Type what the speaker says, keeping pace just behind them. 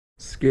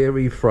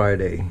Scary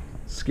Friday.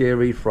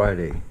 Scary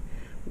Friday.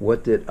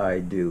 What did I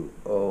do?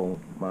 Oh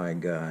my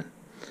God.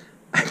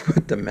 I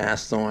put the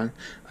mask on,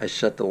 I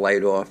shut the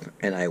light off,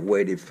 and I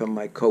waited for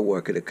my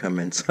coworker to come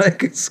in so I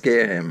could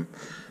scare him.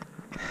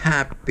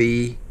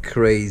 Happy,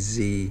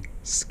 crazy,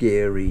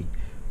 scary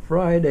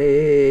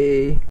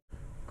Friday.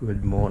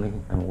 Good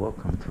morning and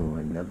welcome to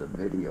another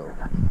video.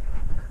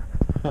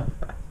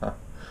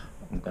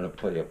 I'm gonna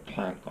play a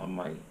prank on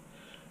my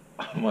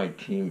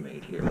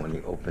teammate here. When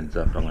he opens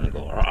up, I'm gonna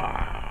go,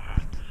 "Rah!"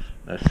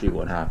 Let's see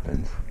what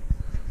happens.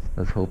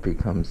 Let's hope he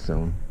comes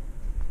soon.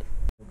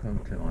 Welcome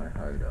to my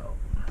hideout.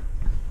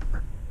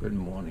 Good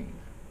morning.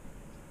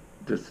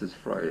 This is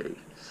Friday.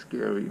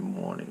 Scary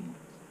morning.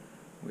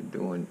 We're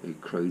doing a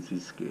crazy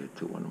scare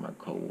to one of my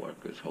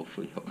co-workers.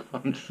 Hopefully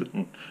he'll come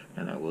soon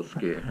and I will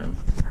scare him.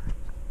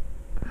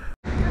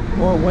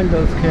 More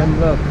windows, Kim.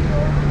 Look.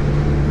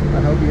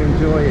 I hope you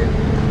enjoy it.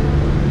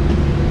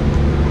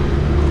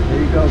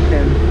 There you go,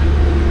 Kim.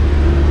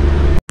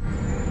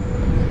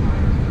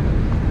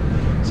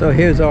 So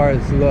here's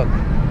ours. Look.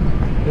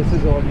 This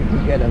is all you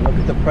can get, and look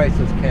at the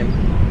prices, Kim.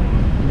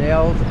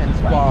 Nails and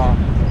spa.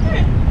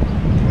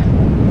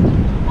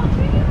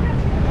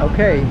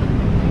 Okay.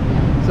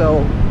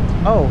 So,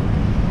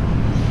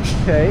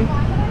 okay.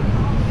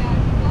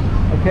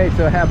 Okay,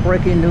 so I have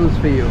breaking news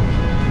for you.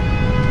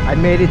 I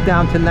made it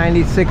down to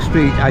 96th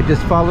Street. I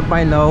just followed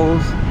my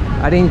nose.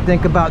 I didn't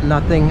think about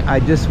nothing. I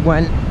just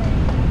went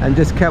and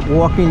just kept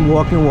walking.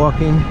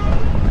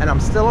 And I'm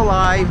still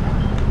alive.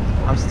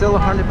 I'm still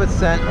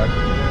 100%.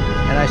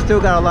 And I still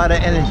got a lot of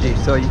energy,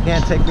 so you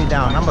can't take me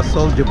down. I'm a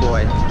soldier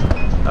boy.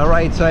 All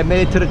right, so I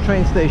made it to the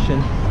train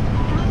station.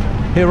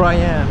 Here I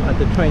am at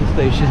the train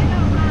station.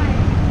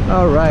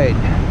 All right,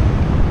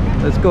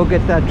 let's go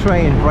get that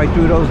train right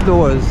through those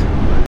doors.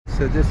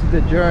 So this is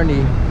the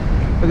journey.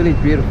 Look at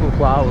these beautiful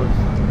flowers.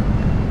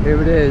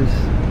 Here it is,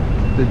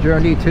 the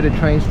journey to the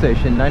train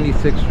station,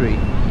 96th Street.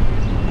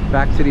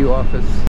 Back to the office.